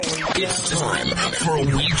It's time for a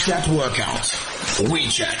WeChat workout.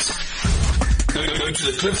 WeChat. Go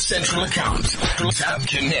to the Cliff Central account, tap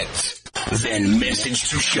connect, then message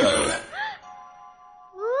to show.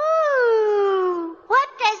 Ooh, what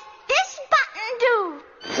does this button do?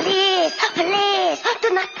 Please, do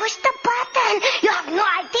not push the button. You have no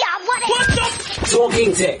idea what it is.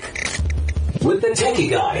 Talking Tech with the techie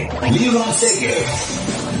guy, Leron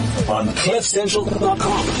Segev, on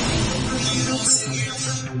CliffCentral.com.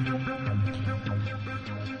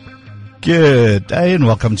 Good day and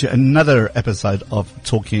welcome to another episode of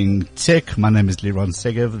Talking Tech. My name is Leron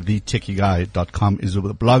Segev. TheTechieGuy.com is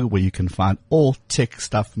the blog where you can find all tech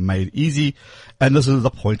stuff made easy. And this is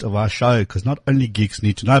the point of our show, because not only geeks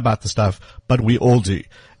need to know about the stuff, but we all do.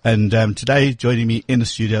 And today, joining me in the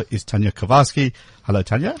studio is Tanya Kowarski. Hello,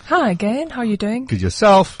 Tanya. Hi again. How are you doing? Good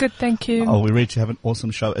yourself. Good, thank you. Oh, we're ready to have an awesome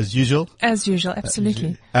show as usual. As usual,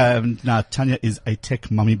 absolutely. Now, Tanya is a tech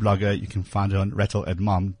mummy blogger. You can find her on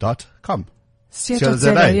rattleandmom.com.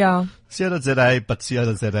 Co.za, yeah. Co.za, but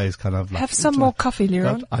Co.za is kind of like... Have some more coffee,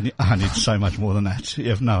 Leron. I need so much more than that. You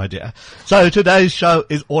have no idea. So today's show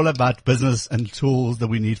is all about business and tools that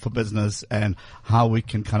we need for business and how we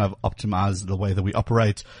can kind of optimize the way that we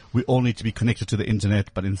operate. We all need to be connected to the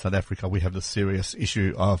internet, but in South Africa we have the serious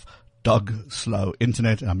issue of dog slow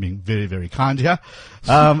internet. I'm being very, very kind here.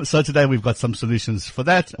 So today we've got some solutions for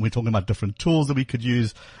that, and we're talking about different tools that we could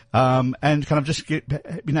use, and kind of just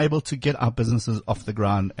being able to get our businesses off the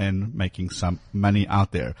ground and making some money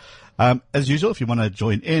out there. As usual, if you want to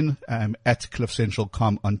join in, at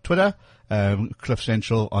CliffCentral.com on Twitter, Cliff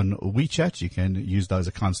Central on WeChat, you can use those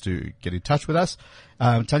accounts to get in touch with us.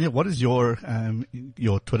 Tanya, what is your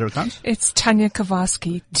Twitter account? It's Tanya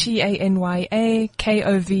Kowarski,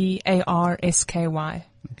 TanyaKovarsky.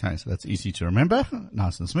 Okay, so that's easy to remember,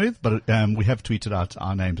 nice and smooth. But we have tweeted out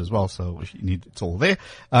our names as well, so if you need, it's all there.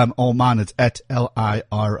 Or mine, it's at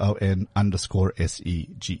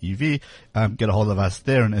LIRON_SEGEV. Get a hold of us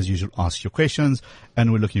there, and as usual, ask your questions.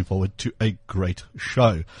 And we're looking forward to a great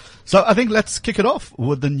show. So I think let's kick it off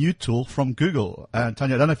with the new tool from Google.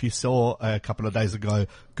 Tanya, I don't know if you saw a couple of days ago,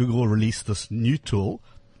 Google released this new tool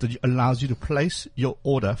that allows you to place your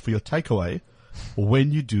order for your takeaway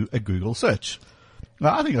when you do a Google search.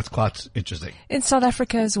 Well, I think that's quite interesting. In South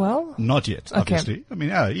Africa as well? Not yet, obviously. Okay. I mean,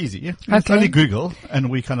 easy. Yeah. Okay. It's only Google, and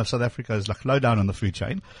we kind of, South Africa is like low down on the food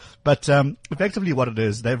chain. But effectively what it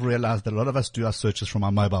is, they've realized that a lot of us do our searches from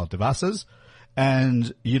our mobile devices.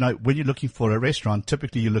 And, you know, when you're looking for a restaurant,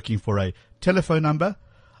 typically you're looking for a telephone number,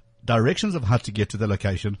 directions of how to get to the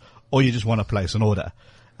location, or you just want to place an order.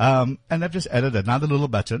 And they've just added another little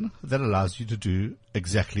button that allows you to do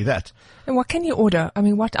exactly that. And what can you order? I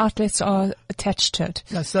mean, what outlets are attached to it?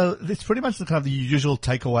 Yeah, so it's pretty much the kind of the usual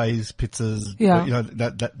takeaways, pizzas, yeah. You know,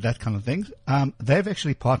 that kind of thing. They've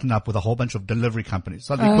actually partnered up with a whole bunch of delivery companies.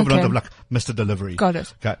 So the equivalent of like Mr. Delivery. Got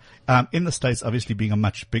it. Okay. In the States, obviously being a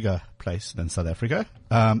much bigger place than South Africa,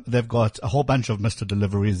 they've got a whole bunch of Mr.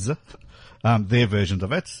 Deliveries. Their versions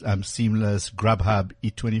of it, Seamless, Grubhub,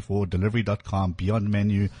 Eat24, Delivery.com, Beyond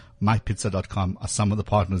Menu, MyPizza.com are some of the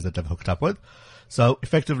partners that they've hooked up with. So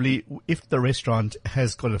effectively, if the restaurant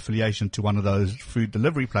has got affiliation to one of those food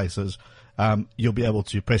delivery places, you'll be able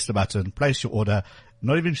to press the button, place your order,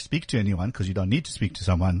 not even speak to anyone because you don't need to speak to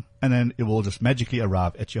someone, and then it will just magically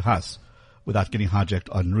arrive at your house without getting hijacked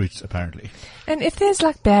en route, apparently. And if there's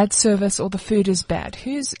like bad service or the food is bad,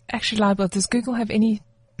 who's actually liable? Does Google have any?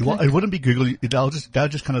 Well, it wouldn't be Google. They're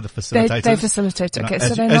just kind of the facilitators. They facilitate. Okay,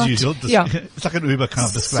 so they're not. As usual, it's like an Uber kind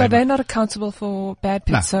of disclaimer. So they're not accountable for bad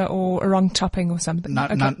pizza or a wrong topping or something.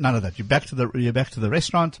 None of that. You're back to the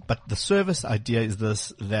restaurant, but the service idea is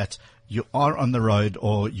this: that you are on the road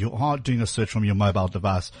or you are doing a search from your mobile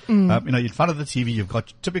device. You know, in front of the TV,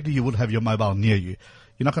 typically you would have your mobile near you.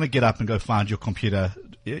 You're not going to get up and go find your computer.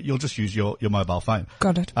 You'll just use your mobile phone.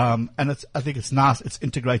 Got it. And I think it's nice. It's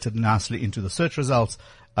integrated nicely into the search results.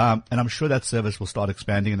 And I'm sure that service will start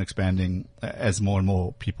expanding as more and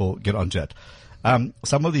more people get onto it.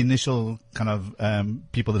 Some of the initial kind of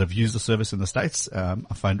people that have used the service in the States, I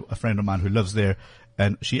find a friend of mine who lives there,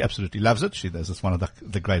 and she absolutely loves it. She says it's one of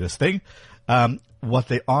the greatest thing. What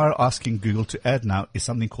they are asking Google to add now is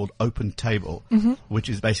something called Open Table, which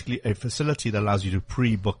is basically a facility that allows you to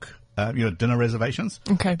pre-book dinner reservations.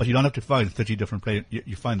 Okay. But you don't have to phone 30 different places.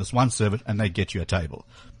 You phone this one service and they get you a table.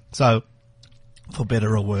 So, for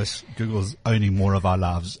better or worse, Google's owning more of our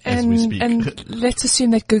lives as we speak. And let's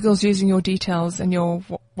assume that Google's using your details and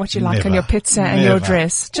what you like on your pizza and your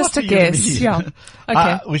address. Just a guess. Yeah.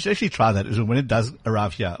 Okay. We should actually try that when it does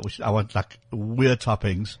arrive here. I want like weird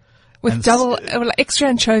toppings With double, extra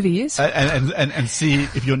anchovies. And see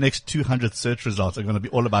if your next 200 search results are going to be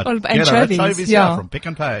all about anchovies, from Pick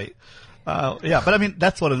and Pay. But I mean,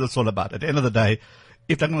 that's what it's all about. At the end of the day,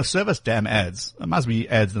 if they're going to serve us damn ads, it must be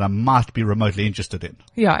ads that I might be remotely interested in.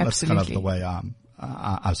 Yeah, that's absolutely. That's kind of the way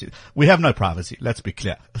I see it. We have no privacy, let's be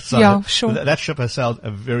clear. So yeah, sure. That ship has sailed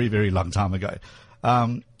a very, very long time ago.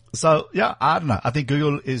 So yeah, I don't know. I think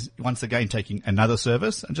Google is once again taking another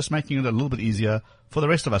service and just making it a little bit easier for the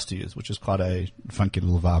rest of us to use, which is quite a funky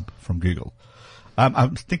little vibe from Google. I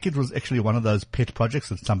think it was actually one of those pet projects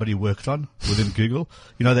that somebody worked on within Google.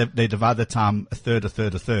 You know, they divide their time a third,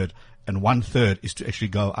 and 1/3 is to actually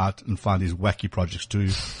go out and find these wacky projects to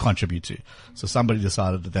contribute to. So somebody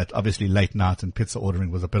decided that obviously late night and pizza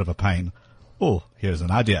ordering was a bit of a pain. Oh, here's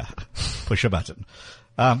an idea. Push a button.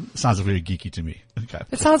 Sounds very geeky to me. Okay.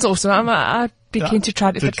 It sounds awesome. I'd be keen to try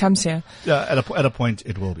it if it comes here. Yeah, at a point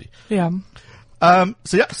it will be. Yeah.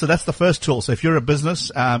 So that's the first tool. So if you're a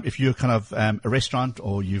business, if you're kind of a restaurant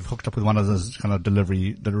or you've hooked up with one of those kind of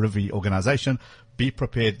delivery organization, be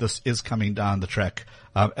prepared. This is coming down the track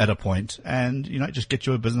at a point, and just get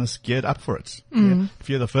your business geared up for it. Yeah. If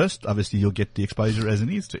you're the first, obviously you'll get the exposure as it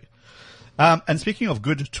needs to. And speaking of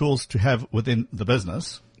good tools to have within the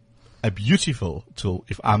business, a beautiful tool,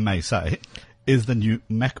 if I may say, is the new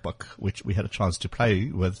MacBook, which we had a chance to play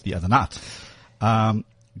with the other night.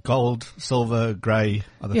 Gold, silver, grey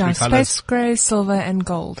are the three colours. Space grey, silver, and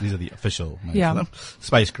gold. These are the official names for them.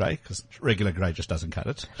 Space grey, because regular grey just doesn't cut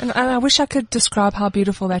it. And I wish I could describe how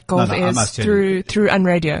beautiful that gold is through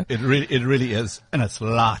Unradio. It really is, and it's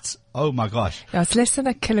light. Oh my gosh! Yeah, it's less than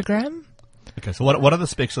a kilogram. Okay, so what are the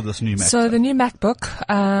specs of this new Mac? So the new MacBook,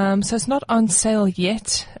 so it's not on sale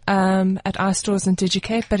yet at iStores and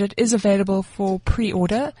DigiCape, but it is available for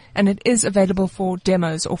pre-order, and it is available for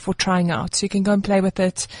demos or for trying out. So you can go and play with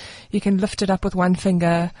it. You can lift it up with one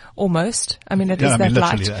finger almost. I mean, it is that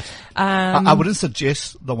light. That. I wouldn't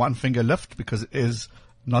suggest the one finger lift because it is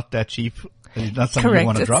not that cheap. It's not something you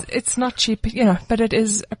want to drop. It's not cheap, but it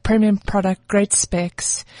is a premium product, great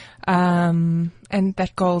specs, and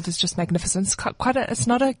that gold is just magnificent. It's it's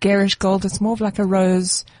not a garish gold, it's more of like a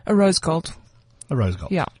rose gold. A rose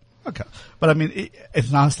gold. Yeah. Okay. But I mean,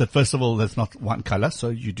 it's nice that first of all, there's not one color, so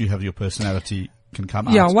you do have your personality can come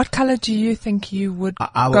out. Yeah. What color do you think you would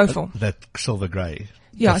go for? That silver grey.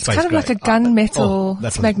 Yeah, it's kind of like a gunmetal.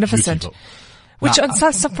 It's magnificent. Beautiful. Which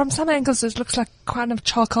from some angles it looks like kind of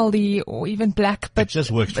charcoaly or even black, but it just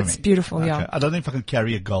works for me. It's beautiful, okay. yeah. I don't know if I can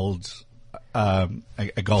carry a gold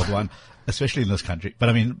one, especially in this country. But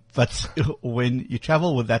I mean, when you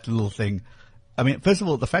travel with that little thing, I mean, first of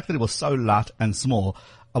all, the fact that it was so light and small,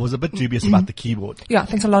 I was a bit dubious about the keyboard. Yeah, I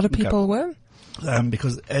think a lot of people were.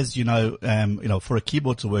 Because as you know, for a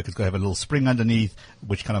keyboard to work, it's got to have a little spring underneath,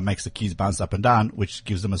 which kind of makes the keys bounce up and down, which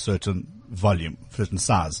gives them a certain volume, certain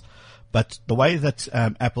size. But the way that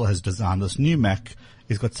Apple has designed this new Mac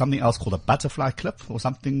is got something else called a butterfly clip or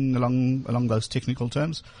something along those technical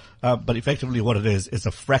terms. But effectively what it is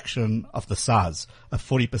a fraction of the size,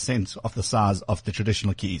 40% of the size of the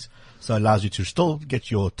traditional keys. So it allows you to still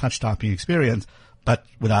get your touch typing experience, but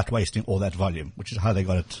without wasting all that volume, which is how they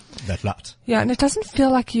got it that light. Yeah, and it doesn't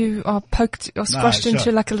feel like you are poked or squashed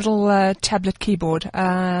into like a little tablet keyboard.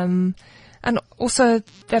 And also,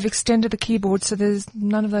 they've extended the keyboard, so there's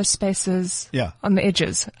none of those spaces on the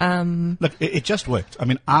edges. Look, it just worked. I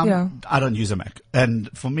mean, I don't use a Mac. And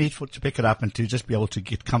for me to pick it up and to just be able to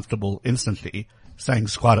get comfortable instantly,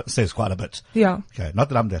 says quite a bit. Yeah. Okay, not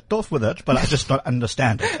that I'm that tough with it, but I just don't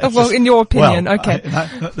understand it. In your opinion, okay.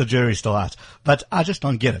 The jury's still out. But I just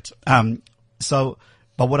don't get it. But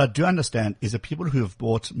what I do understand is that people who have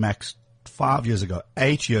bought Macs 5 years ago,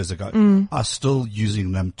 8 years ago, are still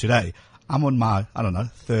using them today. I'm on my,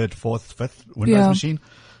 third, fourth, fifth Windows machine.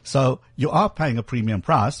 So you are paying a premium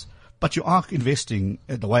price, but you are investing,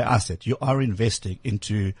 the way I said, you are investing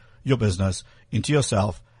into your business, into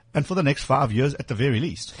yourself, and for the next 5 years at the very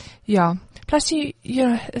least. Yeah. Plus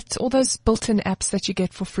it's all those built-in apps that you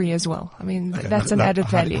get for free as well. I mean, that's an added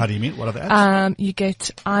value. How do you mean? What are the apps? You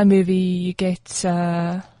get iMovie, you get,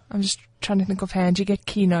 I'm just trying to think offhand, you get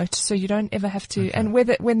Keynote, so you don't ever have to, and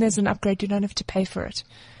when there's an upgrade, you don't have to pay for it.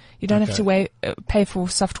 You don't have to pay for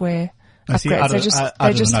software upgrades.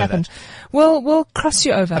 They just happen. We'll cross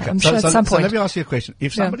you over, I'm sure, at some point. So let me ask you a question.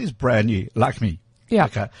 If somebody's brand new, like me,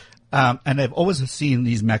 and they've always seen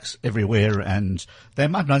these Macs everywhere, and they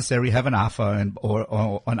might not necessarily have an iPhone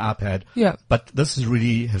or an iPad, but this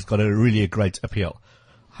has got a great appeal.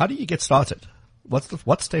 How do you get started?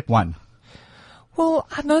 What's step one? Well,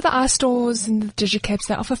 I know the iStores and the DigiCapes,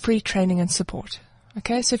 they offer free training and support.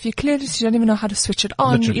 Okay, so if you're clueless, you don't even know how to switch it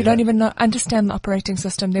on, you don't even understand the operating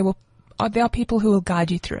system, they will there are people who will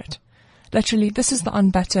guide you through it. Literally, this is the on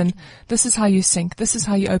button. This is how you sync. This is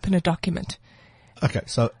how you open a document. Okay,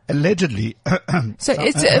 so allegedly, So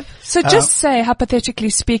just say,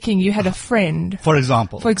 hypothetically speaking, you had a friend, for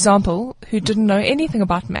example, who didn't know anything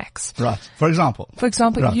about Macs. right? For example,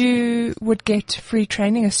 Right. You would get free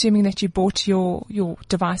training, assuming that you bought your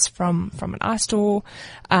device from an iStore,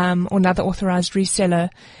 or another authorized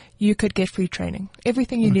reseller. You could get free training.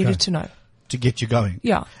 Everything you needed to know. to get you going.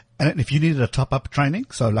 Yeah. And if you needed a top-up training,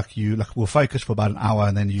 so we'll focus for about an hour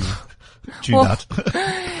and then you tune out.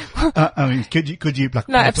 I mean, could you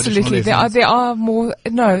No, absolutely. There are more.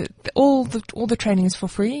 No, all the training is for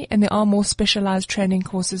free, and there are more specialized training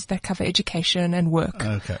courses that cover education and work.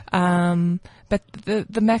 Okay. But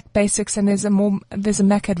the Mac Basics, and there's a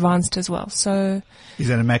Mac Advanced as well. So is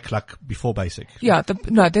there a Mac like before Basic? yeah,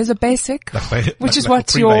 there's a Basic, which is like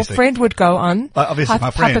what your pre-basic. friend would go on. Obviously,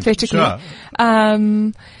 my friend. Hypothetically. Sure.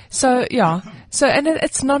 So yeah. So, and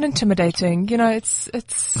it's not intimidating. You know, it's.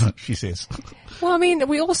 She says. Well, I mean,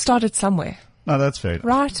 we all started somewhere. No, that's fair enough.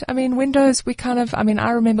 Right. I mean, Windows,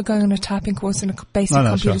 I remember going on a typing course and a basic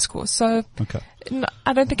computers course. So Okay.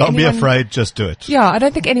 I don't think Don't be afraid, just do it. Yeah, I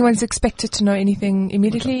don't think anyone's expected to know anything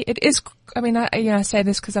immediately. Okay. It is, I mean, I say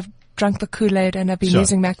this because I've drunk the Kool-Aid and I've been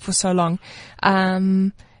using Mac for so long.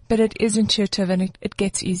 But it is intuitive and it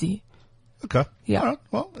gets easy. Okay. Yeah. All right.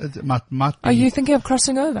 Well, it might be. Are you thinking of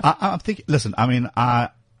crossing over? I'm thinking, listen, I mean, I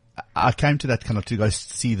came to that kind of to go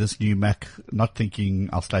see this new Mac, not thinking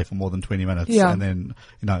I'll stay for more than 20 minutes and then,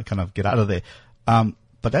 kind of get out of there.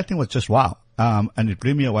 But that thing was just wow. And it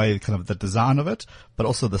blew me away, kind of the design of it, but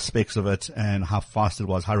also the specs of it and how fast it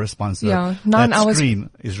was, how responsive. Yeah, 9 hours. Screen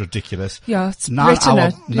is ridiculous. Yeah, it's 9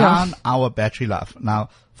 hour battery life. Now,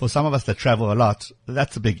 for some of us that travel a lot,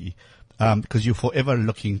 that's a biggie. Because you're forever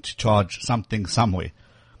looking to charge something somewhere.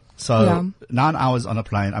 So 9 hours on a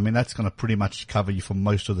plane, I mean, that's going to pretty much cover you for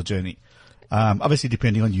most of the journey. Obviously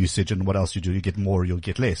depending on usage and what else you do, you get more or you'll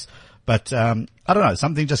get less. But, I don't know,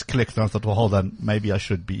 something just clicked and I thought, well, hold on, maybe I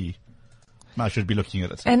should be looking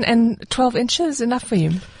at it. And 12 inches enough for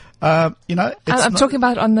you? I'm talking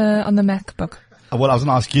about on the MacBook. Well, I was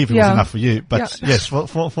going to ask you if it was enough for you, but yes, for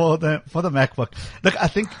the MacBook. Look, I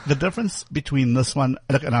think the difference between this one,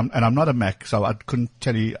 look, and I'm not a Mac, so I couldn't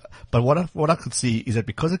tell you, but what I could see is that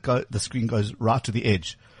because the screen goes right to the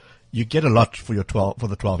edge, you get a lot for the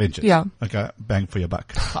 12 inches. Yeah. Okay. Bang for your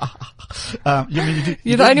buck.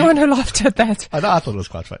 You're the only one who laughed at that. I thought it was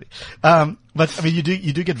quite funny. But I mean, you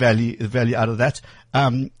do get value out of that.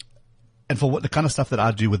 And for the kind of stuff that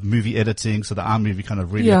I do with movie editing, so the iMovie kind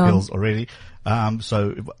of really appeals already.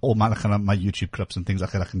 So all my YouTube clips and things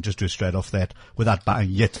like that, I can just do straight off that without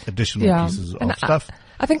buying yet additional pieces of stuff.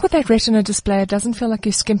 I think with that Retina display, it doesn't feel like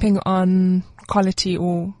you're skimping on quality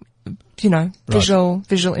or,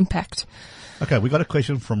 visual impact. Okay, we got a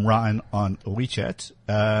question from Ryan on WeChat.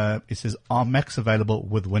 It says, are Macs available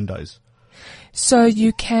with Windows? So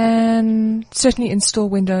you can certainly install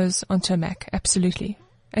Windows onto a Mac, absolutely.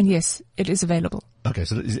 And yes, it is available. Okay,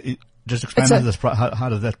 so just explain how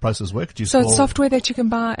does that process work? So it's software that you can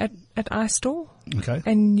buy at iStore. Okay.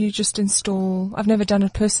 And you just install, I've never done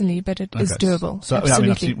it personally, but it is doable. So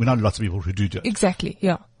absolutely. We know lots of people who do it. Exactly,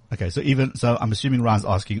 yeah. Okay, so I'm assuming Ryan's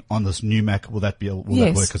asking on this new Mac, will that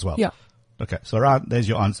work as well? Yeah. Okay, so Ryan, there's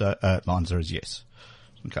your answer. The answer is yes.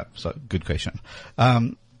 Okay, so good question.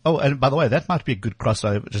 And by the way, that might be a good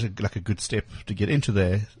crossover, just like a good step to get into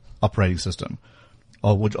their operating system.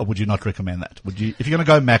 Or would you not recommend that? Would you, if you're going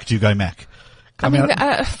to go Mac, do you go Mac? I mean,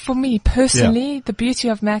 for me personally, the beauty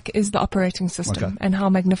of Mac is the operating system and how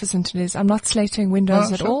magnificent it is. I'm not slating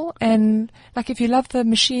Windows at all. And like, if you love the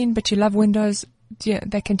machine, but you love Windows,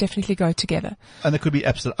 they can definitely go together. And there could be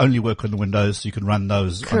apps that only work on the Windows. So you can run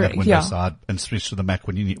those on that Windows side and switch to the Mac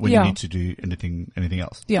when you need to do anything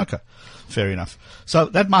else. Yeah. Okay. Fair enough. So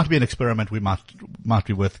that might be an experiment we might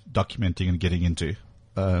be worth documenting and getting into,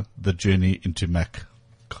 the journey into Mac.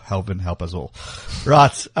 Help us all.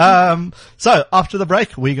 Right. So after the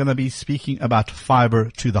break, we're going to be speaking about fiber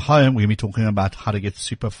to the home. We're going to be talking about how to get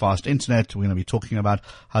super fast internet. We're going to be talking about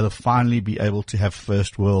how to finally be able to have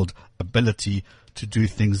first world ability to do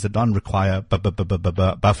things that don't require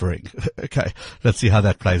buffering. Okay. Let's see how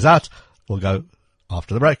that plays out. We'll go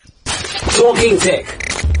after the break. Talking Tech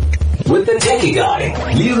with the techie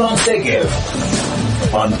guy, Leroy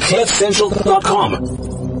Segev on CliffCentral.com.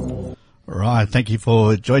 Right. Thank you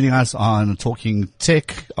for joining us on Talking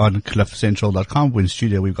Tech on cliffcentral.com. We're in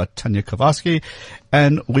studio. We've got Tanya Kowarski,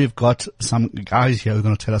 and we've got some guys here who are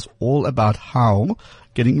going to tell us all about how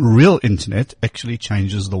getting real internet actually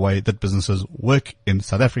changes the way that businesses work in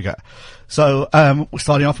South Africa. So,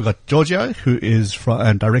 starting off, we've got Giorgio, who is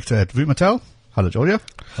director at Vumatel. Hello, Giorgio.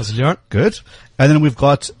 How's it going? Good. And then we've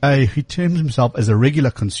got who terms himself as a regular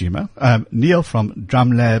consumer, Neil from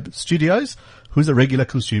Drumlab Studios, who's a regular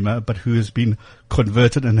consumer, but who has been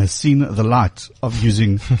converted and has seen the light of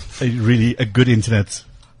using a good internet.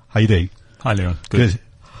 How you doing? Hi, Leon. Good.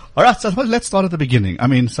 All right. So I suppose let's start at the beginning. I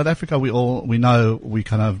mean, South Africa, we know we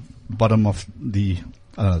kind of bottom of the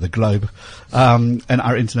globe. And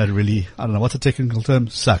our internet really, I don't know, what's the technical term?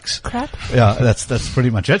 Sucks. Crap. Yeah, that's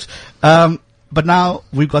pretty much it. But now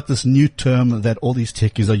we've got this new term that all these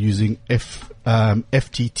techies are using,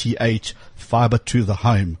 FTTH, fiber to the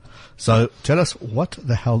home. So tell us, what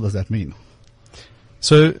the hell does that mean?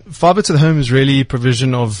 So fiber to the home is really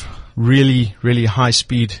provision of really, really high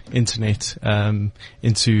speed internet,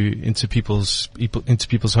 into people's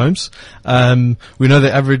homes. We know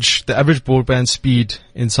the average broadband speed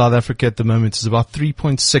in South Africa at the moment is about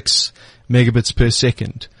 3.6 megabits per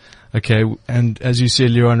second. Okay. And as you said,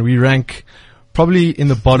 Leon, we rank probably in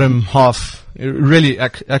the bottom half, really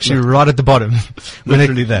actually right at the bottom.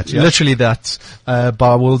 Literally that,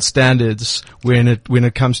 by world standards when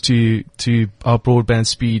it comes to our broadband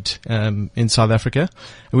speed, in South Africa.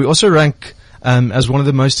 And we also rank, as one of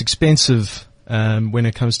the most expensive, when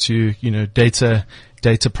it comes to, data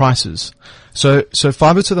prices. So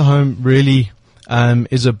fiber to the home really,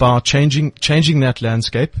 is about changing that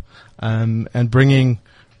landscape, and bringing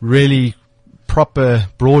really proper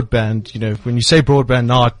broadband. When you say broadband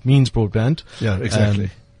now, it means broadband. Yeah, exactly.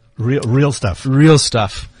 Real stuff. Real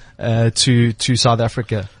stuff, to South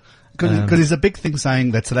Africa. Because there's a big thing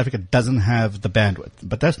saying that South Africa doesn't have the bandwidth,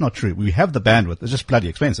 but that's not true. We have the bandwidth. It's just bloody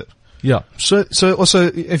expensive. Yeah. So also,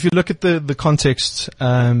 if you look at the context,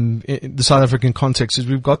 the South African context, is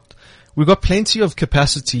we've got plenty of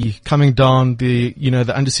capacity coming down the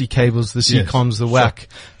undersea cables, the CCOMs, the WAC. Sure.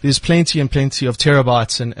 There's plenty of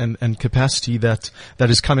terabytes and capacity that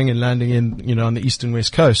is coming and landing in, on the east and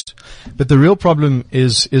west coast. But the real problem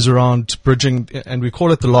is around bridging, and we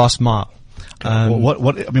call it the last mile.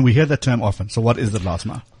 We hear that term often. So what is the last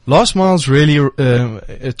mile? Last mile is really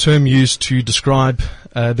a term used to describe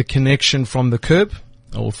the connection from the curb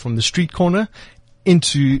or from the street corner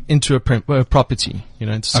into a property,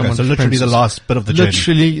 into someone's so literally premises. the last bit of the journey.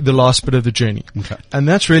 Literally the last bit of the journey. Okay. And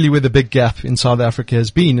that's really where the big gap in South Africa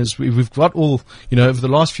has been, is we've got all, over the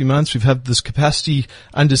last few months, we've had this capacity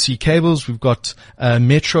undersea cables. We've got,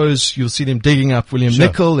 metros. You'll see them digging up William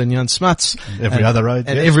Nicol and Jan Smuts. Every other road.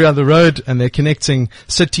 And every other road. And they're connecting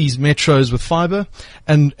cities, metros with fiber.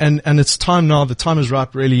 And it's time now, the time is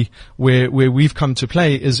right really, where we've come to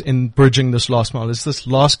play is in bridging this last mile. It's this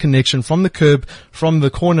last connection from the curb, from the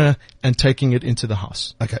corner, and taking it into the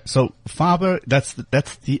house. Okay, so fiber, that's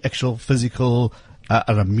the actual physical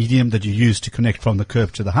medium that you use to connect from the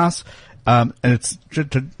curb to the house. And it's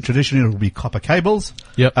traditionally it will be copper cables.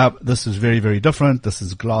 Yep. This is very, very different. This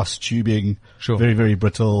is glass tubing. Sure. Very, very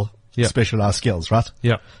brittle. Yep. Specialized skills, right?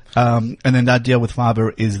 Yeah. And then the idea with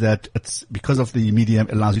fiber is that it's because of the medium,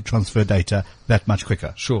 it allows you to transfer data that much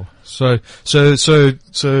quicker. Sure. So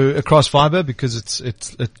across fiber, because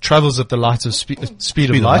it travels at the light of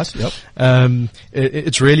speed of light. Yep.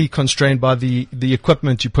 It's really constrained by the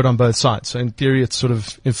equipment you put on both sides. So in theory, it's sort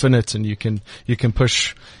of infinite, and you can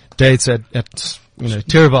push data at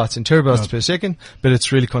terabytes and terabytes per second, but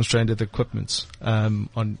it's really constrained at the equipment,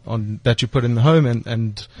 on that you put in the home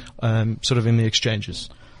and sort of in the exchanges.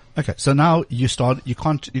 Okay, so now you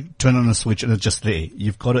can't turn on a switch and it's just there.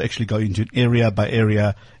 You've got to actually go into area by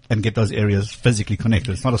area and get those areas physically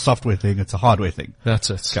connected. It's not a software thing, it's a hardware thing. That's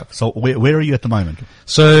it. Okay, so where are you at the moment?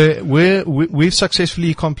 So we've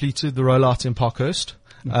successfully completed the rollout in Parkhurst.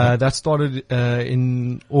 That started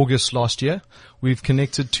in August last year. We've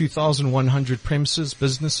connected 2,100 premises,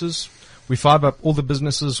 businesses. We fiber up all the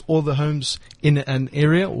businesses, all the homes in an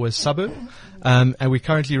area or a suburb. And we're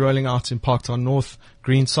currently rolling out in Parktown North,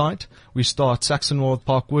 Greenside. We start Saxon North,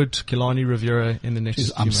 Parkwood, Killarney, Riviera in the next few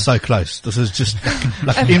months. I'm so close. This is just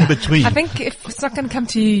like in between. I think if it's not going to come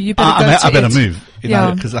to you, you better go to I better move.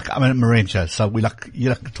 Yeah. Because I'm in Marentia. So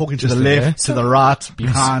you're talking to the left, to the right,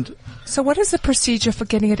 behind. So what is the procedure for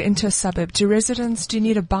getting it into a suburb? Do you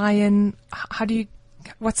need a buy-in? How do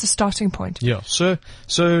what's the starting point? Yeah. So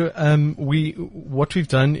what we've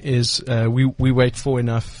done is, we wait for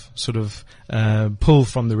enough sort of, pull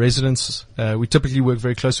from the residents. We typically work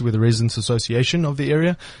very closely with the residents association of the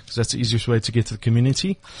area, because that's the easiest way to get to the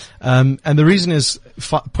community. And the reason is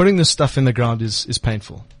putting this stuff in the ground is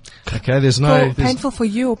painful. Okay. There's painful for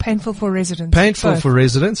you or painful for residents? Painful Both. for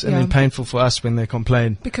residents, and then painful for us when they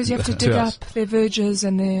complain. Because you have to dig up their verges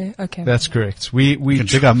and their, okay. That's correct. We can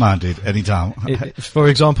dig up mine, dude, anytime. For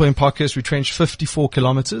example, in Parkhurst, we trenched 54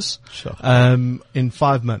 kilometers, in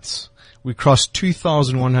 5 months. We crossed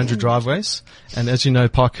 2,100 driveways. And as you know,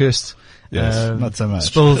 Parkhurst, yes, not so much.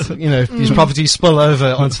 Spills, these properties spill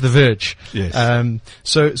over onto the verge. Yes.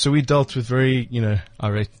 So we dealt with very,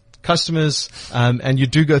 irate customers, and you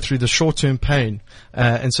do go through the short-term pain.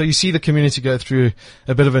 And so you see the community go through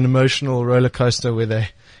a bit of an emotional roller coaster where they,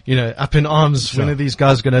 up in arms. Sure. When are these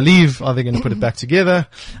guys going to leave? Are they going to put it back together?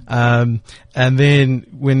 And then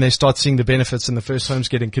when they start seeing the benefits and the first homes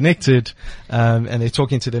getting connected, and they're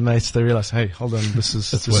talking to their mates, they realize, hey, hold on, this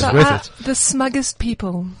is worth it. The smuggest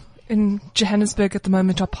people in Johannesburg at the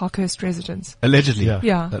moment are Parkhurst residents. Allegedly.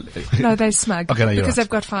 Yeah. No, they're smug. Okay, no, because they've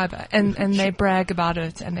got fibre and they brag about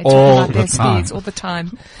it and they talk about their speeds all the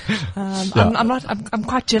time. I'm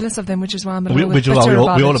quite jealous of them, which is why I'm a little bit bitter about it. We're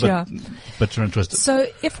all a bit bitter and twisted. So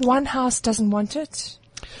if one house doesn't want it,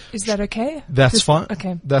 is that okay? That's fine.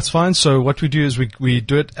 Okay. That's fine. So what we do is we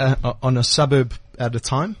do it on a suburb at a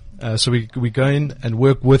time. So we go in and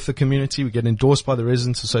work with the community. We get endorsed by the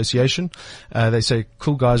Residents Association. They say,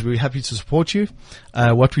 cool guys, we're happy to support you.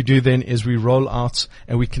 What we do then is we roll out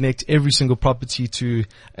and we connect every single property to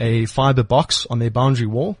a fiber box on their boundary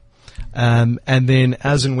wall. And then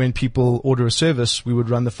as and when people order a service, we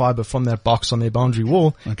would run the fiber from that box on their boundary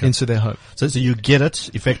wall into their home. So you get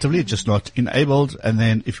it effectively, just not enabled. And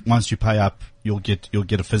then once you pay up, you'll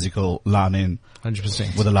get a physical line in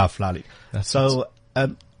 100% with a live flally.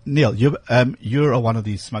 Neil, you're one of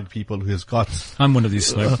these smug people who's got. I'm one of these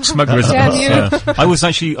smug residents. Yeah.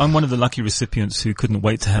 I'm one of the lucky recipients who couldn't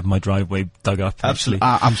wait to have my driveway dug up. Actually,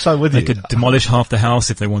 I'm so with you. They could demolish half the house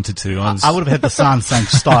if they wanted to. I would have had the sign saying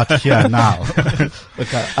 "Start here now."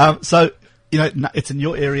 Okay. So it's in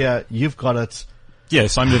your area. You've got it.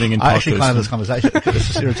 Yes, I'm living in I Parkhurst. actually kind of this conversation. It's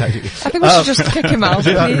just irritating. I think we should just kick him out.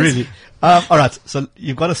 Please. Really. All right. So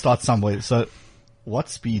you've got to start somewhere. So. What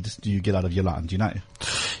speed do you get out of your line? Do you know?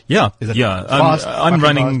 Yeah. Fast, I'm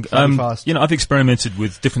running, fast? I've experimented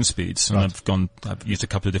with different speeds and I've used a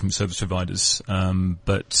couple of different service providers.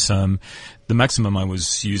 But the maximum I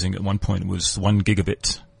was using at one point was 1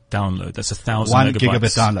 gigabit download. That's 1,000 megabytes. 1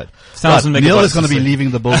 gigabit download. 1,000 megabytes. Neil is going to be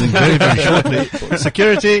leaving the building very, very shortly.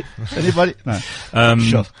 Security? Anybody? No.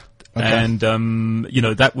 Sure. Okay. And,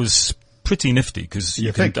 that was pretty nifty because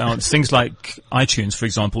you can download things like iTunes, for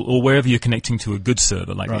example, or wherever you're connecting to a good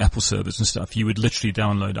server, like the Apple servers and stuff. You would literally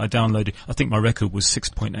download. I downloaded. I think my record was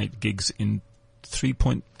 6.8 gigs in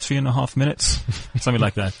 3.5 minutes, something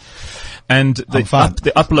like that. And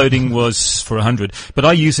the uploading was for 100, but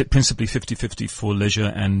I use it principally 50-50 for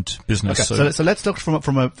leisure and business. Okay, so let's look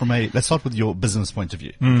from a let's start with your business point of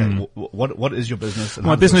view. Okay, what is your business? And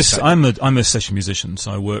my business, I'm a session musician,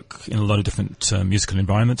 so I work in a lot of different musical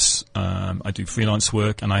environments. I do freelance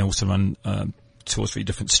work, and I also run 2 or 3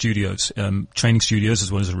 different studios, training studios,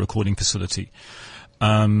 as well as a recording facility.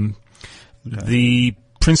 The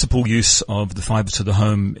principal use of the fiber to the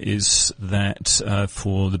home is that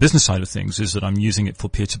for the business side of things is that I'm using it for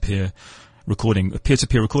peer-to-peer recording.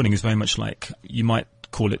 Peer-to-peer recording is very much like, you might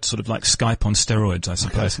call it sort of like Skype on steroids, I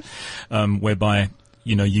suppose, whereby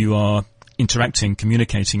you are interacting,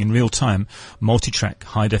 communicating in real time, multi-track,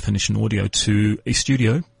 high definition audio to a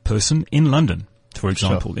studio person in London, for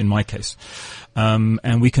example, in my case,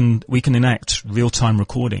 and we can enact real time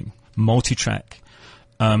recording, multi-track.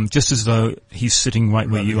 Just as though he's sitting right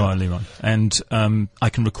where you are, Leroy. And I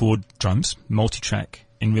can record drums, multi-track,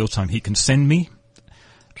 in real time. He can send me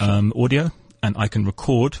audio, and I can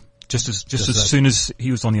record just as soon as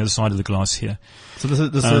he was on the other side of the glass here. So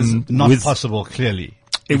this is not possible, clearly.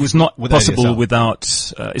 It was not possible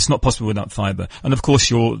without, it's not possible without fiber. And of course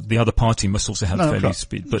the other party must also have fairly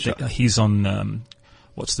speed. But he's on,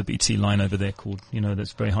 what's the BT line over there called?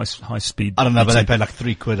 That's very high speed. I don't know, but they pay like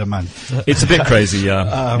 £3 a month. It's a bit crazy,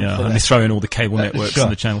 yeah. And they throw in all the cable networks on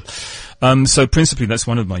the channel. So principally that's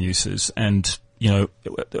one of my uses. And, I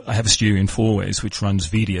have a studio in Four Ways which runs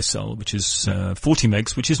VDSL, which is 40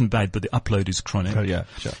 megs, which isn't bad, but the upload is chronic. Oh, yeah,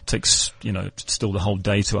 sure. It takes, still the whole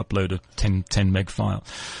day to upload a 10 meg file.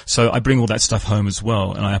 So I bring all that stuff home as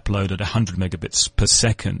well, and I upload at 100 megabits per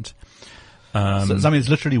second. So, I mean, it's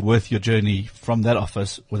literally worth your journey from that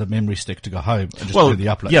office with a memory stick to go home and just do the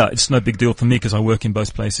upload. Yeah, it's no big deal for me because I work in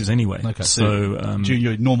both places anyway. Okay. So, do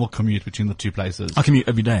your normal commute between the two places? I commute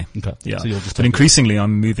every day. Okay. Yeah. So you'll just but increasingly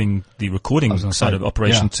I'm moving the recording side of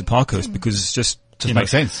operation to Parkhurst because it's just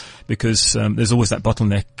makes sense. Because, there's always that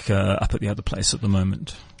bottleneck, up at the other place at the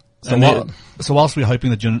moment. So whilst we're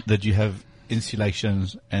hoping that you have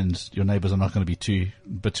insulations and your neighbours are not going to be too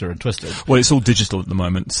bitter and twisted. Well, it's all digital at the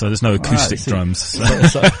moment, so there's no acoustic drums. So.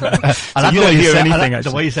 I like you don't hear anything.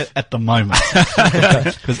 The way you said at the moment,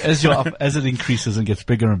 because as it increases and gets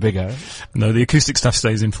bigger and bigger. No, the acoustic stuff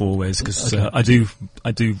stays in for always because I do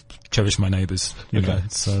cherish my neighbours. You know,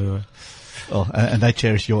 so. And they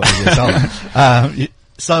cherish your area as well.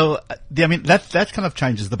 So, I mean, that kind of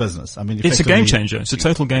changes the business. I mean, it's a game changer. It's a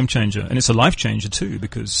total game changer, and it's a life changer too,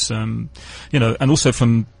 because you know, and also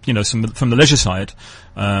from the leisure side,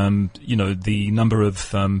 you know, the number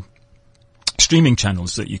of streaming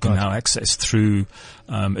channels that you can now access through.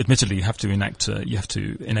 Admittedly, you have to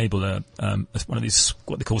enable one of these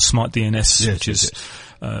what they call smart DNS, which is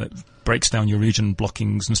breaks down your region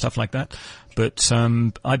blockings and stuff like that. But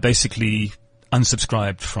I basically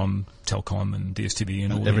unsubscribed from Telkom and DSTV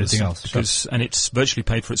and all everything else, because and it's virtually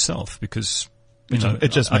paid for itself because you know it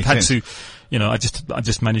just I've had sense. to, you know, I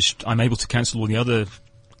just managed. I'm able to cancel all the other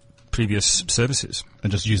previous services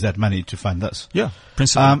and just use that money to fund this. Yeah,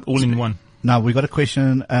 principally all in one. Now we got a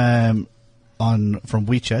question from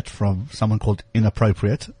WeChat from someone called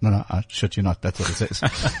Inappropriate. No, I shit you not. That's what it says.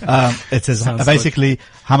 It says basically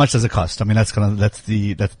how much does it cost? I mean that's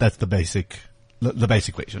the basic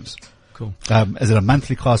questions. Cool. Is it a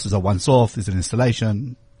monthly cost? Is it once off? Is it an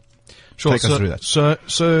installation? Sure. Take us through that. So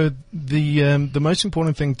the most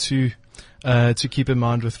important thing to keep in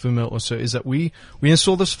mind with Vuma also is that we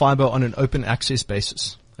install this fiber on an open access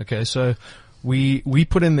basis. Okay. So we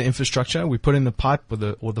put in the infrastructure, we put in the pipe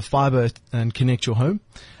or the fiber and connect your home,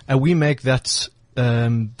 and we make that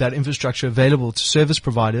infrastructure available to service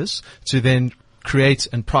providers to then create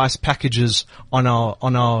and price packages on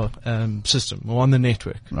our system or on the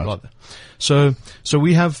network rather. So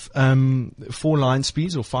we have 4 line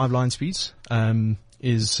speeds or 5 line speeds.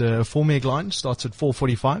 Is 4 meg line starts at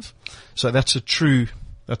 445. So that's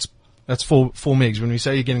that's 4 megs. When we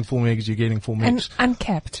say you're getting 4 megs, you're getting 4 megs. And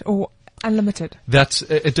uncapped or unlimited?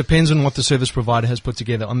 It depends on what the service provider has put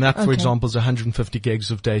together. On that, for example, is 150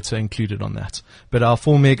 gigs of data included on that. But our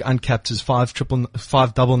 4 meg uncapped is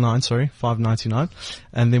 599,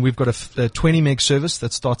 and then we've got a 20 meg service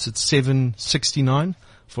that starts at 769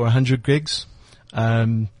 for 100 gigs.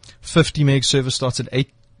 50 meg service starts at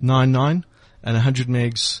 899, and 100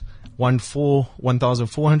 megs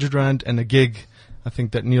 1,400 rand, and a gig I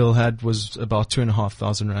think that Neil had was about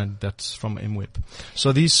 2,500 rand. That's from MWeb.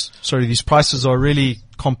 So these prices are really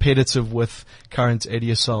competitive with current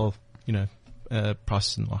ADSL,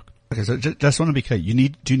 prices in the market. Okay, so just want to be clear.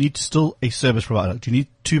 Do you need still a service provider? Do you need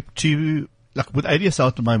two, like with ADSL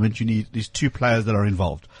at the moment, you need these 2 players that are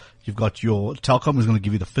involved. You've got your Telkom who's going to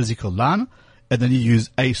give you the physical LAN, and then you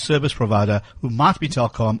use a service provider who might be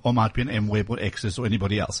Telkom or might be an MWeb or Exis or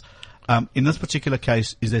anybody else. In this particular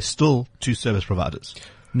case, is there still 2 service providers?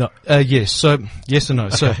 No. Yes. So yes and no.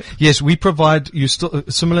 Okay. So yes, we provide you still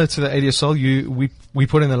similar to the ADSL. We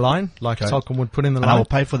put in the line like Telkom would put in the line. And I will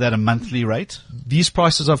pay for that a monthly rate. These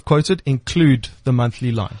prices I've quoted include the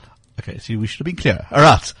monthly line. Okay. See, we should have been clear. All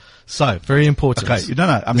right. So very important. Okay. No.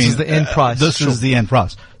 I mean, this is the end price. This is the end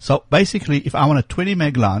price. So basically, if I want a 20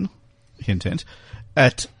 meg line, hint,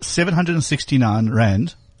 at 769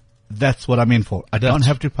 rand. That's what I'm in for. I don't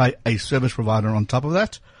have to pay a service provider on top of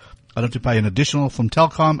that. I don't have to pay an additional from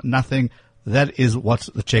Telkom, nothing. That is what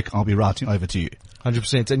the check I'll be writing over to you.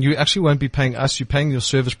 100%. And you actually won't be paying us, you're paying your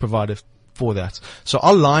service provider for that. So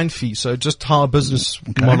our line fee, so just how our business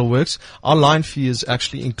model works, our line fee is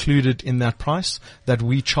actually included in that price that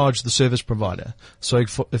we charge the service provider. So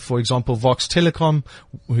if, for example, Vox Telecom,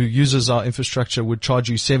 who uses our infrastructure, would charge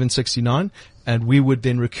you 769, and we would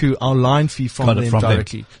then recoup our line fee from them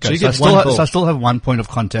directly. Okay. So I still have one point of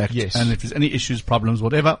contact. Yes. And if there's any issues, problems,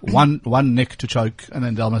 whatever, one neck to choke, and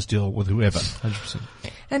then they'll must deal with whoever. 100%.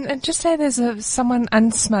 And just say there's someone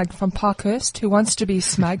unsmug from Parkhurst who wants to be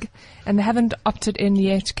smug and they haven't opted in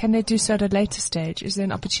yet. Can they do so at a later stage? Is there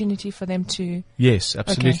an opportunity for them to? Yes,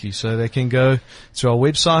 absolutely. Okay. So they can go to our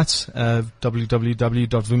website,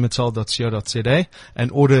 www.vumatel.co.za,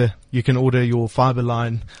 and you can order your fiber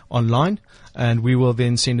line online. And we will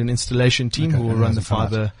then send an installation team who will run the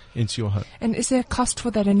fiber into your home. And is there a cost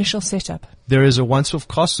for that initial setup? There is a once-off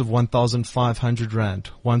cost of 1,500 rand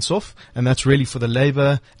once-off, and that's really for the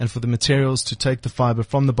labor and for the materials to take the fiber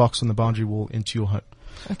from the box on the boundary wall into your home.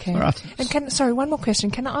 Okay. All right. And sorry, one more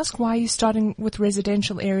question. Can I ask why you're starting with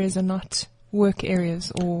residential areas and not work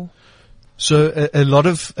areas or? So a lot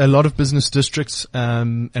of business districts,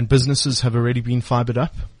 and businesses have already been fibered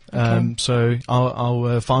up. Okay. So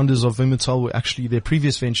our founders of Vumatel were actually, their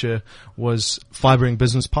previous venture was fibering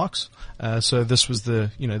business parks. So this was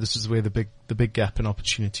this is where the big gap and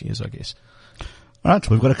opportunity is, I guess. All right.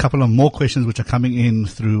 We've got a couple of more questions which are coming in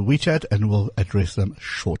through WeChat, and we'll address them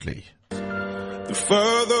shortly. The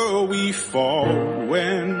further we fall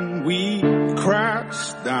when we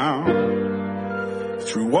crash down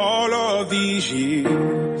through all of these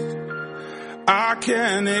years, I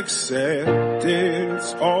can accept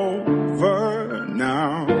it's over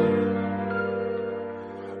now.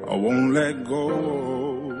 I won't let go.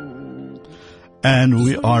 And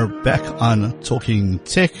we are back on Talking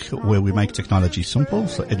Tech, where we make technology simple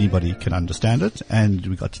so anybody can understand it. And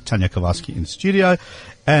we got Tanya Kowalski in studio,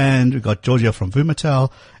 and we got Georgia from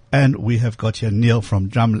Vumatel, and we have got here Neil from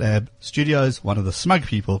Drumlab Studios, one of the smug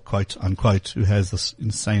people, quote unquote, who has this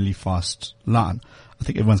insanely fast line. I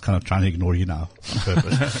think everyone's kind of trying to ignore you now on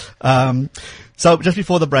purpose. So just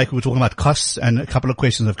before the break, we were talking about costs, and a couple of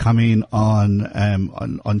questions have come in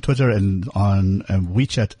on Twitter and on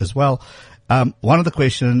WeChat as well. One of the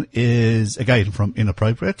question is, again, from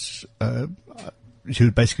Inappropriate,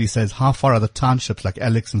 who basically says, how far are the townships like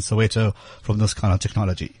Alex and Soweto from this kind of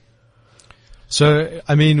technology? So,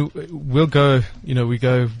 I mean, we're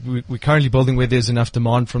currently building where there's enough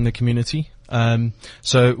demand from the community.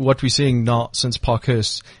 So what we're seeing now since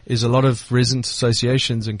Parkhurst is a lot of resident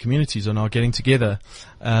associations and communities are now getting together,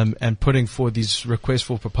 and putting forward these requests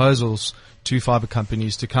for proposals to fiber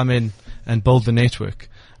companies to come in and build the network.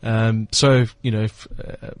 So,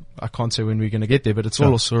 I can't say when we're going to get there, but it's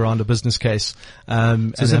all also around a business case.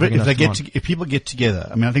 So if people get together,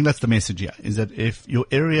 I mean, I think that's the message here, is that if your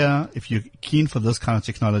area, if you're keen for this kind of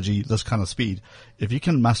technology, this kind of speed, if you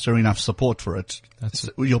can muster enough support for it,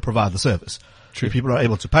 you'll provide the service. True. If people are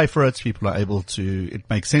able to pay for it, people are able to, it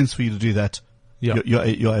makes sense for you to do that. Yeah.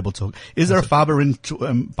 You're able to. Is there a fiber in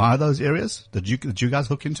by those areas that you guys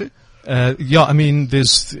hook into? I mean,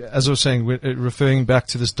 there's, as I was saying, referring back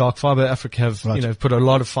to this dark fiber, Africa have, put a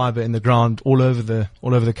lot of fiber in the ground all over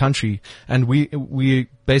the country. And we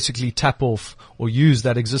basically tap off or use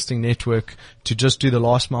that existing network to just do the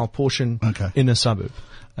last mile portion in a suburb.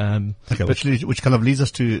 Which kind of leads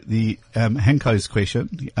us to the, Henko's question.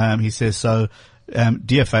 He says, so,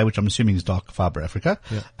 DFA, which I'm assuming is Dark Fiber Africa,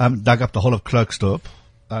 dug up the whole of Klerksdorp,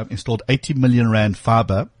 installed 80 million rand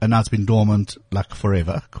fiber, and now it's been dormant like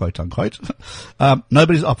forever, quote unquote.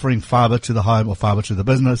 Nobody's offering fiber to the home or fiber to the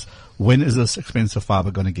business. When is this expensive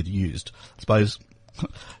fiber going to get used? I suppose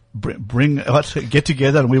get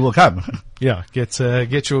together and we will come. Yeah, get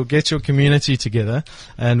your community together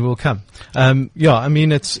and we'll come. I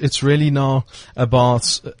mean, it's really now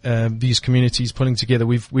about, these communities pulling together.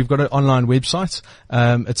 We've got an online website.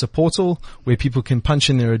 It's a portal where people can punch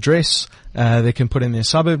in their address, they can put in their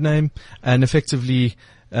suburb name, and effectively,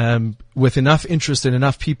 with enough interest and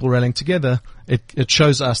enough people rallying together, it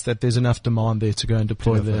shows us that there's enough demand there to go and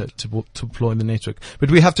deploy deploy the network. But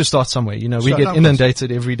we have to start somewhere. We get inundated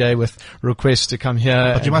every day with requests to come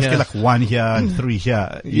here. But you must get like one here and three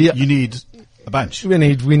here. You need a bunch. We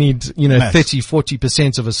need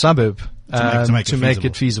 30-40% of a suburb to make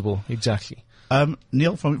it feasible. Exactly.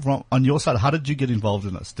 Neil, from on your side, how did you get involved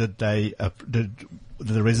in this? Did the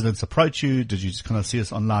residents approach you? Did you just kind of see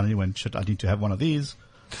us online and you went, shit, I need to have one of these?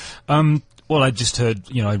 Well, I just heard,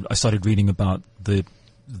 I started reading about the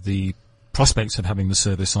prospects of having the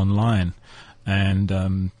service online. And,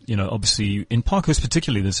 obviously in Parkhurst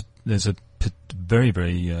particularly, there's a very,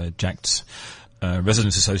 very, jacked,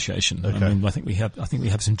 residents association. Okay. I mean, I think we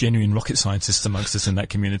have some genuine rocket scientists amongst us in that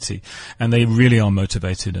community, and they really are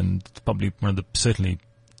motivated, and probably one of the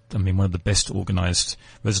best organized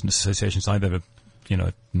residents associations I've ever,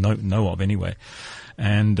 know of anyway.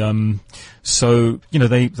 And, so,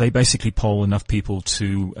 they basically poll enough people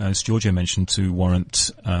to, as Georgia mentioned, to warrant,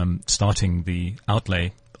 starting the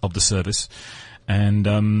outlay of the service. And,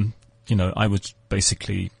 I was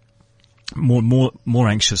basically more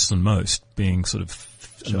anxious than most, being sort of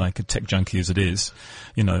like a tech junkie as it is,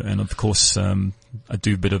 and of course, I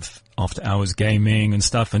do a bit of after hours gaming and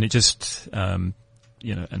stuff, and it just, and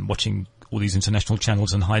watching all these international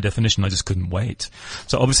channels in high definition, I just couldn't wait.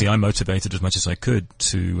 So obviously I motivated as much as I could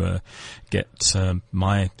to, get,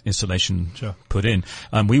 my installation put in.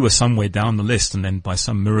 We were somewhere down the list, and then by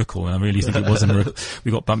some miracle, and I really think it was a miracle,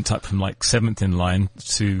 we got bumped up from like 7th in line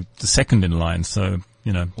to the 2nd in line. So,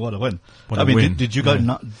 what a win. What a win. Did you go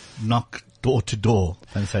knock door to door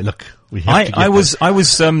and say, look, we have to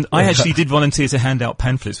get I actually did volunteer to hand out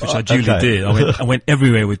pamphlets, which I duly did. I went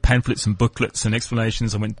everywhere with pamphlets and booklets and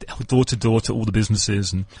explanations. I went door to door to all the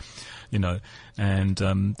businesses and,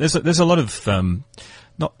 there's a lot of,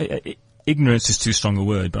 ignorance is too strong a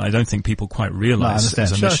word, but I don't think people quite realize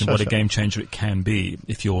as a mission what a game changer it can be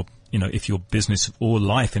if your business or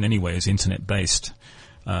life in any way is internet based.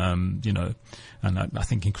 And I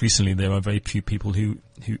think increasingly there are very few people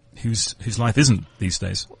whose life isn't these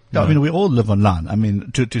days. I mean, we all live online. I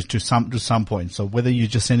mean, to some point. So whether you're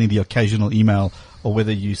just sending the occasional email or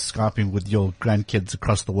whether you're Skyping with your grandkids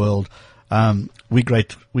across the world, we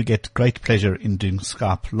get great pleasure in doing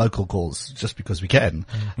Skype local calls just because we can.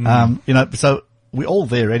 So we're all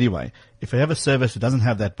there anyway. If we have a service that doesn't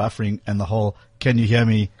have that buffering and the whole, can you hear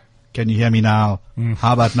me? Can you hear me now?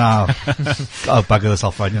 How about now? Oh, bugger this,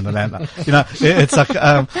 I'll phone you on the landline. It's like,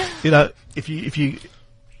 if you,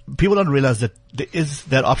 people don't realize that there is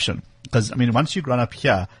that option. Because, I mean, once you've grown up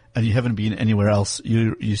here and you haven't been anywhere else,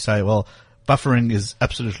 you say, well, buffering is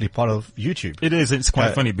absolutely part of YouTube. It is. It's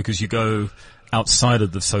quite funny because you go outside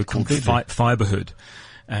of the so-called fiberhood.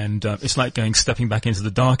 And it's like stepping back into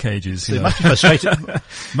the dark ages. It must be frustrating.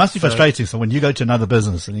 Must be frustrating. So when you go to another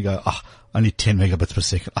business and you go, only 10 megabits per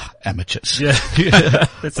second. Amateurs. Yeah.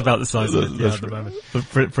 That's about the size of it at the moment.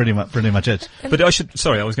 Pretty much it. But I should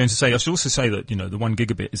also say that, the 1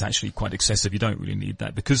 gigabit is actually quite excessive. You don't really need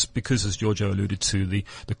that because as Giorgio alluded to, the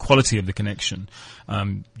quality of the connection, a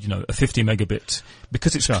 50 megabit,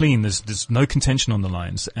 because it's clean, there's no contention on the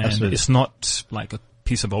lines and Absolutely. It's not like a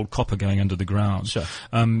piece of old copper going under the ground. Sure.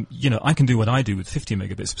 I can do what I do with 50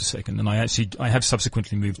 megabits per second, and I have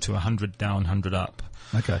subsequently moved to 100 down, 100 up.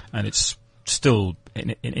 Okay. And it's still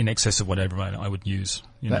in excess of whatever I would use.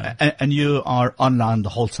 And you are online the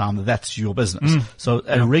whole time. That's your business. So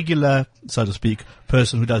a regular, so to speak,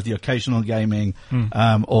 person who does the occasional gaming,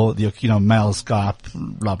 or the, mail, Skype,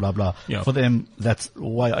 blah, blah, blah. Yeah. For them, that's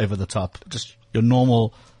way over the top. Just your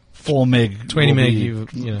normal 4 meg, 20 meg,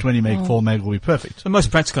 20 meg, 4 meg will be perfect. The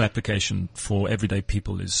most practical application for everyday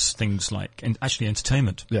people is things like, actually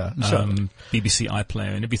entertainment. Yeah. Sure. BBC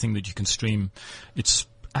iPlayer and everything that you can stream. It's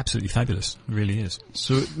absolutely fabulous. It really is.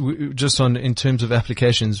 So in terms of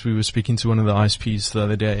applications, we were speaking to one of the ISPs the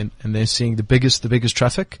other day and they're seeing the biggest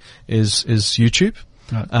traffic is YouTube.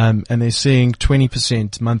 Right. And they're seeing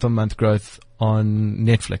 20% month-on-month growth on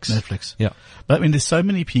Netflix. Yeah. But I mean, there's so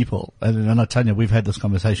many people, and I tell you, we've had this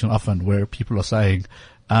conversation often where people are saying,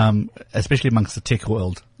 especially amongst the tech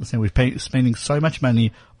world, they're saying we're spending so much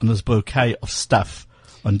money on this bouquet of stuff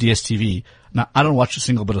on DSTV. Now, I don't watch a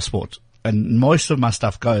single bit of sport. And most of my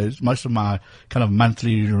kind of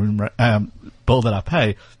monthly bill that I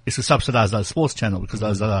pay is to subsidize those sports channels because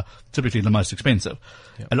those are typically the most expensive.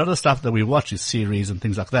 Yep. A lot of the stuff that we watch is series and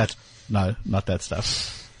things like that. No, not that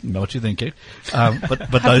stuff. You know what you're thinking.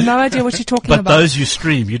 But I have no idea what you're talking about. But those you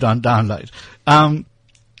stream, you don't download.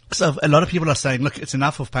 So a lot of people are saying, look, it's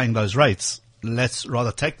enough of paying those rates. Let's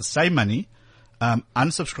rather take the same money,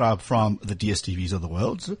 unsubscribe from the DSTVs of the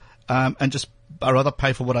world, and just I'd rather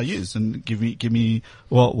pay for what I use and give me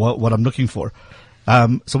what I'm looking for.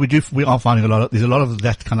 So we are finding there's a lot of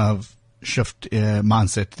that kind of shift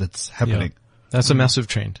mindset that's happening. Yeah. That's a massive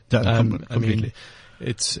trend. Completely. I mean,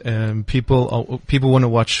 it's people want to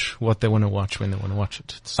watch what they want to watch when they want to watch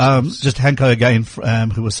it. Just Hanko again,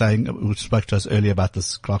 who spoke to us earlier about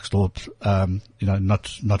this Clarksdorp,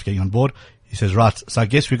 not getting on board. He says, right, so I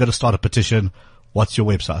guess we've got to start a petition. What's your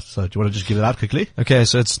website? So do you want to just give it out quickly? Okay,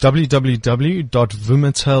 so it's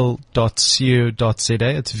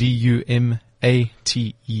www.vumatel.co.za. It's VUMATEL.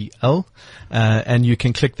 And you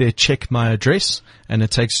can click there, check my address, and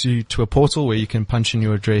it takes you to a portal where you can punch in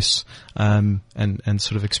your address, and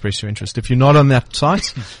sort of express your interest. If you're not on that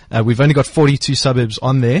site, we've only got 42 suburbs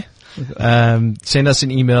on there. Send us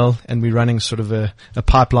an email, and we're running sort of a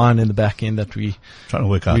pipeline in the back end that we're trying to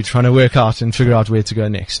work out and figure out where to go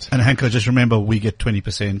next. And Hanko, just remember, we get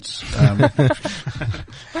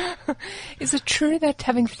 20%. Is it true that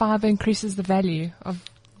having fibre increases the value of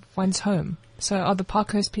one's home? So are the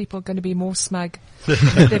Parkhurst people going to be more smug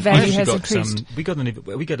that their value has increased? We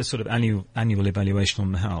get a sort of annual evaluation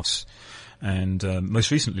on the house, and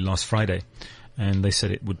most recently last Friday. And they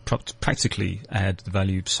said it would practically add the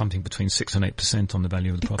value something between 6 and 8% on the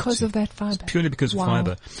value of the property. Because of that fibre? It's purely because of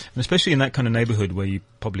fibre. And especially in that kind of neighbourhood where you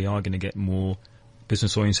probably are going to get more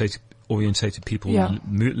business-orientated people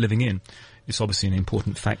living in. it's obviously an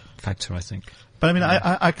important factor, I think. But I mean,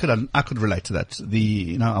 I could relate to that.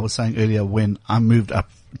 I was saying earlier, when I moved up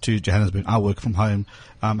to Johannesburg, I work from home.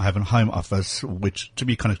 I have a home office, which to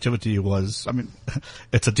me connectivity was, I mean,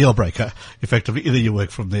 it's a deal breaker. Effectively, either you work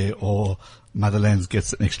from there or Motherlands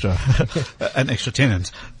gets an extra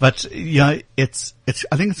tenant. But, I think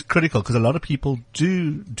it's critical because a lot of people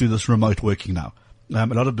do this remote working now. A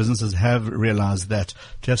lot of businesses have realized that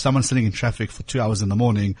to have someone sitting in traffic for 2 hours in the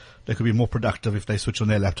morning, they could be more productive if they switch on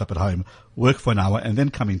their laptop at home, work for an hour, and then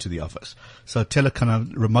come into the office. So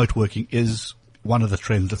remote working is one of the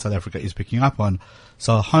trends that South Africa is picking up on.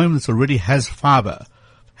 So a home that already has fiber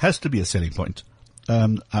has to be a selling point.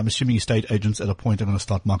 I'm assuming estate agents at a point are going to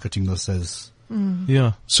start marketing this as...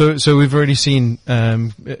 Yeah. So we've already seen,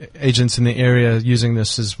 agents in the area using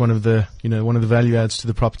this as one of the value adds to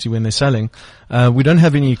the property when they're selling. We don't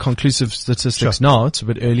have any conclusive statistics now. It's a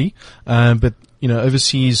bit early. But,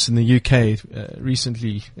 overseas in the UK,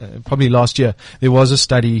 recently, probably last year, there was a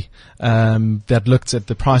study, that looked at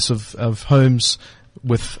the price of homes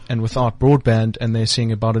with and without broadband, and they're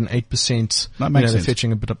seeing about an 8%, that makes sense. They're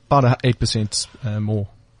fetching about 8%, more.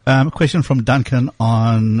 A question from Duncan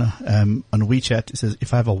on WeChat. It says,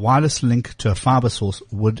 if I have a wireless link to a fiber source,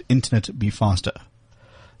 would internet be faster?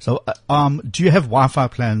 So, do you have Wi-Fi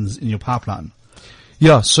plans in your pipeline?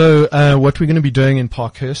 Yeah. So, what we're going to be doing in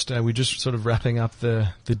Parkhurst, we're just sort of wrapping up the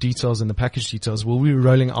details and the package details. We'll be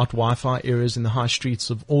rolling out Wi-Fi areas in the high streets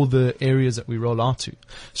of all the areas that we roll out to.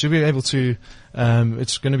 So we'll be able to,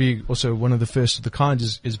 it's going to be also one of the first of the kind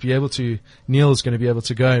is be able to, Neil is going to be able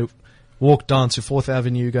to go walk down to 4th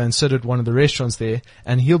Avenue, go and sit at one of the restaurants there,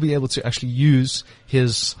 and he'll be able to actually use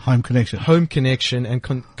his home connection and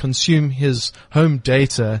consume his home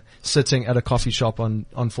data sitting at a coffee shop on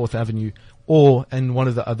 4th Avenue or in one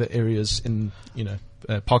of the other areas in,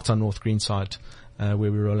 Parktown North Greenside, where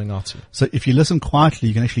we're rolling out to. So if you listen quietly,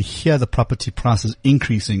 you can actually hear the property prices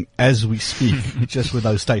increasing as we speak, just with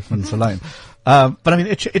those statements alone. But I mean,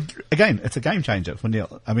 it's a game changer for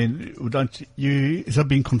Neil. I mean, instead of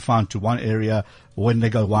being confined to one area, when they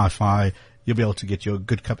go Wi-Fi, you'll be able to get your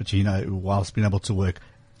good cappuccino whilst being able to work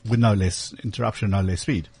with no less interruption, no less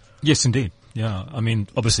speed. Yes, indeed. Yeah. I mean,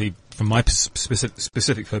 obviously, from my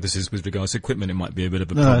specific purposes with regards to equipment, it might be a bit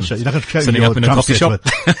of a problem. No, sure. You're not going to setting up in a coffee shop.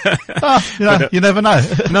 You never know.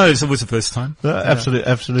 No, it's always the first time.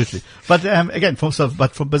 Absolutely. But, again,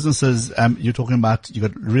 for businesses, you're talking about, you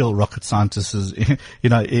got real rocket scientists, in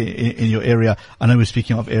your area. I know we're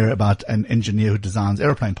speaking of area about an engineer who designs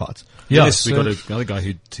airplane parts. Yes, we got another guy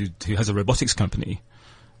who has a robotics company.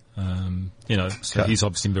 So he's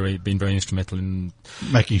obviously been very instrumental in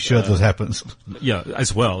making sure this happens. Yeah,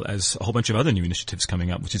 as well as a whole bunch of other new initiatives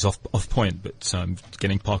coming up, which is off point. But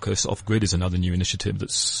getting Parkhurst off grid is another new initiative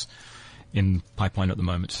that's in pipeline at the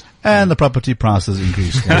moment. And the property prices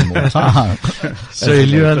increase one more time. So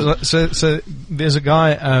there's a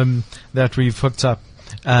guy that we've hooked up.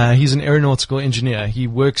 He's an aeronautical engineer. He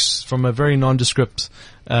works from a very nondescript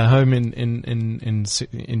home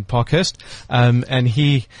in Parkhurst, and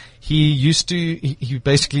he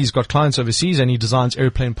he's got clients overseas, and he designs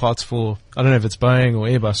airplane parts for, I don't know if it's Boeing or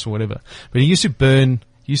Airbus or whatever, but he used to burn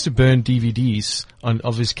DVDs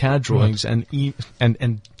of his CAD drawings and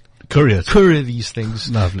courier these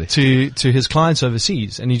things to his clients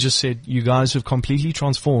overseas. And he just said, you guys have completely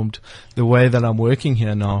transformed the way that I'm working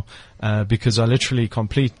here now, because I literally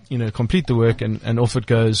complete the work and off it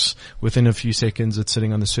goes within a few seconds. It's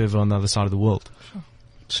sitting on the server on the other side of the world.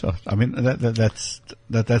 Sure. I mean, that's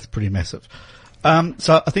pretty massive.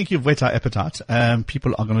 So I think you've whet our appetite.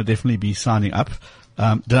 People are going to definitely be signing up.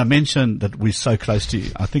 Did I mention that we're so close to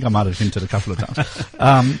you? I think I might have hinted a couple of times.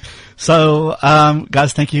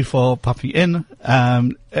 Guys, thank you for popping in.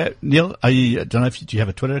 Neil, I don't know do you have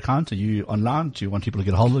a Twitter account? Are you online? Do you want people to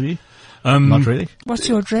get a hold of you? Not really. What's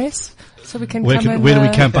your address? So we can where do we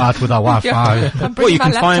camp out with our Wi-Fi? Well, you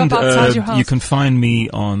can find me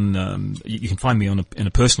on in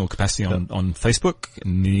a personal capacity on Facebook,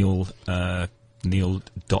 Neil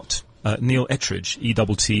Ettridge,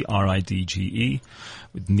 ETTRIDGE,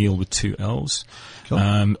 with Neil with 2 L's.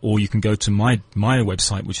 Cool. Or you can go to my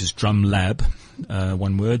website, which is drumlab,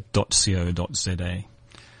 one word, .co.za.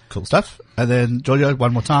 Cool stuff. And then, Giorgio,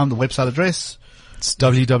 one more time, the website address. It's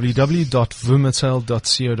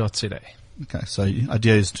www.vumatel.co.za. Okay, so the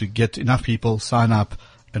idea is to get enough people, sign up,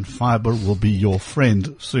 and fiber will be your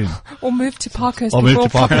friend soon. Or move to Parkhurst before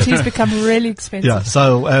properties become really expensive. Yeah,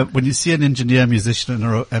 so when you see an engineer, musician,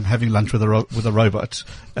 and having lunch with a robot,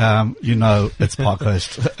 it's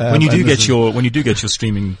Parkhurst. When you do get your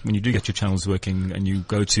streaming, when you do get your channels working, and you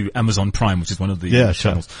go to Amazon Prime, which is one of the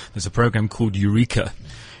channels, there's a program called Eureka,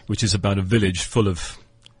 which is about a village full of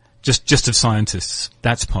just of scientists.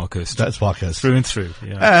 That's Parkhurst. That's Parkhurst. Through and through.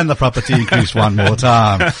 Yeah. And the property increased one more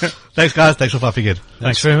time. Thanks, guys. Thanks for popping in.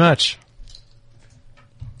 Thanks very much.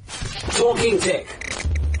 Talking Tech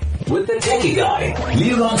with the techie guy,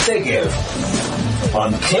 Liron Segev,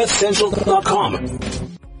 on CliffCentral.com.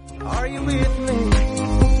 Are you with me?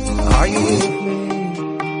 Are you with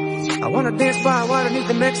me? I wanna dance by water beneath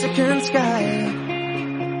the Mexican sky.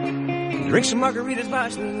 Drink some margaritas by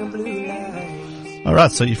swinging blue lights. All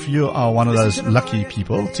right, so if you are one of those lucky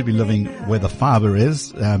people to be living where the fiber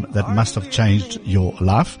is, that must have changed your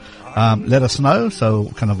life, let us know so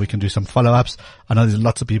kind of we can do some follow-ups. I know there's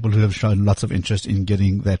lots of people who have shown lots of interest in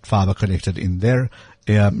getting that fiber connected in their,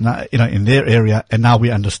 in their area, and now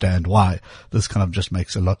we understand why. This kind of just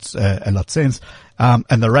makes a lot sense.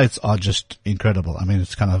 And the rates are just incredible. I mean,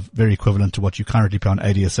 it's kind of very equivalent to what you currently pay on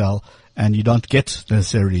ADSL, and you don't get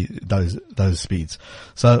necessarily those speeds.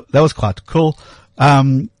 So that was quite cool.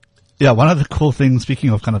 One of the cool things, speaking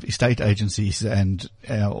of kind of estate agencies, and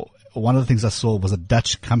one of the things I saw was a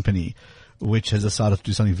Dutch company which has decided to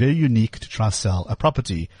do something very unique to try to sell a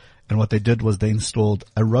property. And what they did was they installed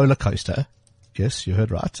a roller coaster. Yes, you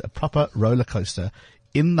heard right. A proper roller coaster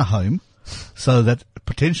in the home so that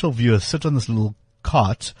potential viewers sit on this little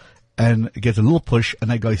cart and get a little push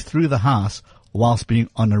and they go through the house whilst being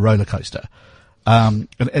on a roller coaster. And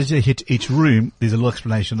as you hit each room, there's a little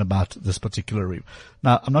explanation about this particular room.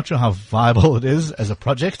 Now, I'm not sure how viable it is as a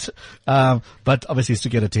project, but obviously it's to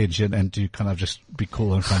get attention and to kind of just be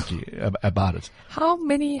cool and funky about it. How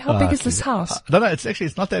big is this house? I don't know.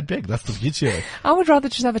 It's not that big. That's the beauty of it. I would rather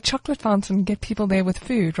just have a chocolate fountain and get people there with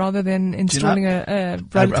food rather than installing a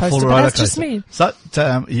roller coaster. Full But roller that's coaster. just me. So,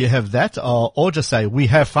 you have that, or just say, we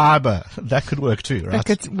have fiber. That could work too, right? That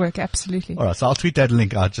could work, absolutely. Alright, so I'll tweet that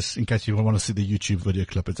link out just in case you want to see the YouTube video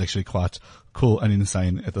clip. It's actually quite cool and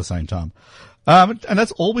insane at the same time. And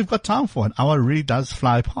that's all we've got time for. An hour really does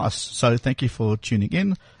fly past. So thank you for tuning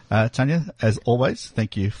in. Tanya, as always,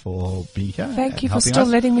 thank you for being here. Thank you for still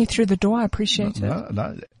letting me through the door. I appreciate it.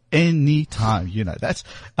 No, anytime, you know that.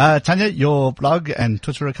 Tanya, your blog and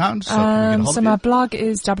Twitter account. So my blog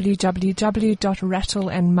is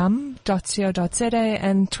www.rattleandmum.co.za,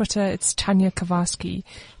 and Twitter it's Tanya Kovarsky,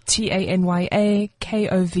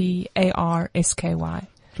 TanyaKovarsky.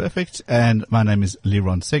 Perfect. And my name is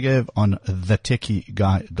Liron Segev on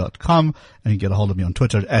thetechieguy.com, and you can get a hold of me on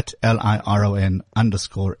Twitter at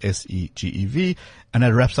LIRON_SEGEV. And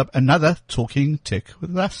that wraps up another Talking Tech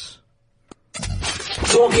with us.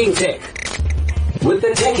 Talking Tech with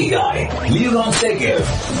the techie guy, Liron Segev,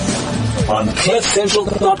 on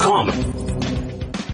CliffCentral.com.